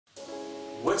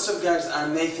What's up guys,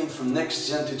 I'm Nathan from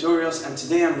NextGenTutorials and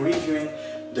today I'm reviewing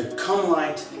the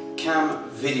Commlite Cam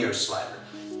Video Slider.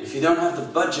 If you don't have the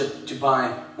budget to buy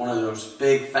one of those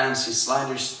big fancy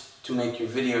sliders to make your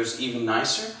videos even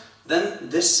nicer, then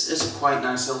this is a quite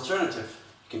nice alternative.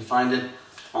 You can find it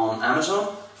on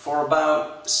Amazon for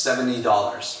about $70.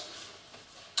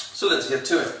 So let's get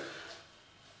to it.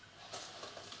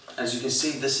 As you can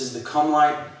see, this is the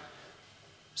Commlite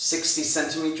 60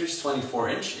 centimeters, 24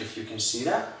 inch, if you can see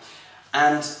that.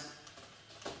 And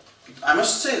I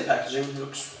must say the packaging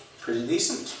looks pretty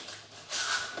decent.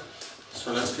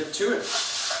 So let's get to it.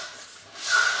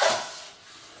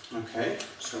 Okay,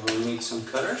 so we'll need some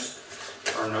cutters.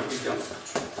 Or no, we don't.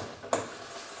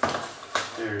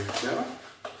 There you go.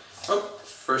 Oh,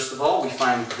 first of all, we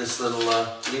find this little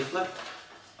leaflet,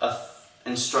 an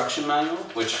instruction manual,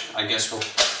 which I guess we'll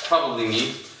probably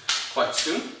need quite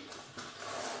soon.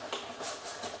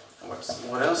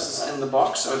 What else is in the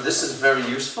box? Oh, this is very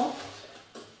useful.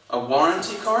 A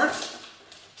warranty card.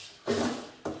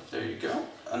 There you go.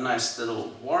 A nice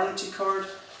little warranty card.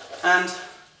 And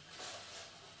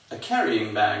a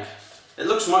carrying bag. It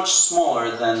looks much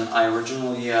smaller than I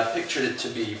originally pictured it to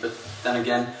be, but then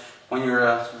again, when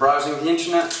you're browsing the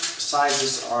internet,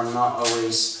 sizes are not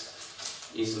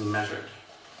always easily measured.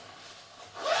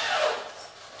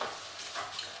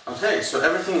 Okay, so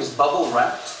everything is bubble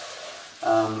wrapped.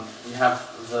 We have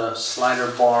the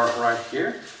slider bar right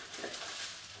here.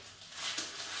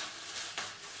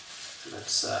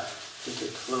 Let's take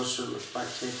a closer look by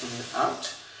taking it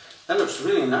out. That looks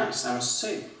really nice, I must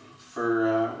say.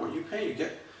 For what you pay, you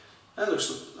get. That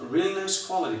looks a really nice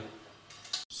quality.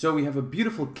 So we have a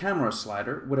beautiful camera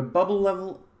slider with a bubble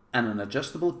level and an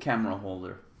adjustable camera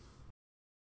holder.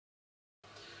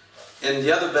 In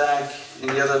the other bag, in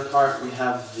the other part, we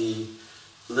have the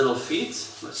little feet.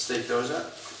 Let's take those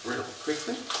out real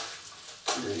quickly.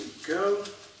 There you go.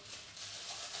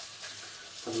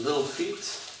 The little feet,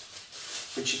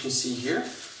 which you can see here.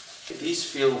 These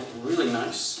feel really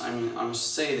nice. I mean, I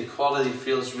must say the quality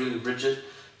feels really rigid.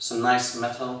 Some nice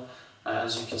metal.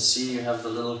 As you can see, you have the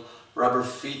little rubber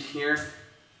feet here,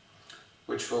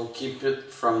 which will keep it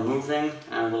from moving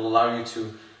and will allow you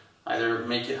to either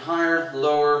make it higher,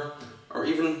 lower, or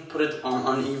even put it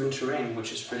on uneven terrain,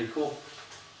 which is pretty cool.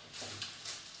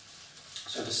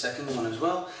 So the second one as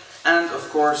well. And of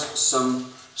course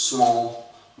some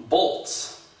small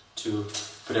bolts to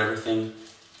put everything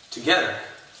together.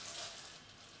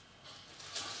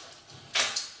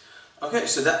 Okay,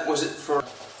 so that was it for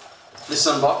this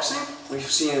unboxing. We've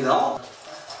seen it all.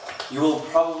 You will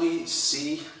probably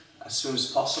see as soon as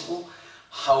possible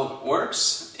how it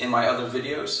works in my other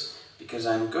videos, because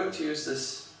I'm going to use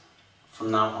this from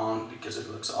now on because it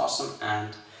looks awesome,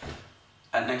 and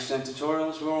at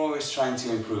NextGenTutorials we're always trying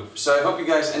to improve. So I hope you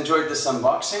guys enjoyed this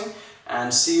unboxing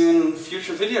and see you in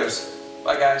future videos.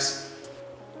 Bye guys!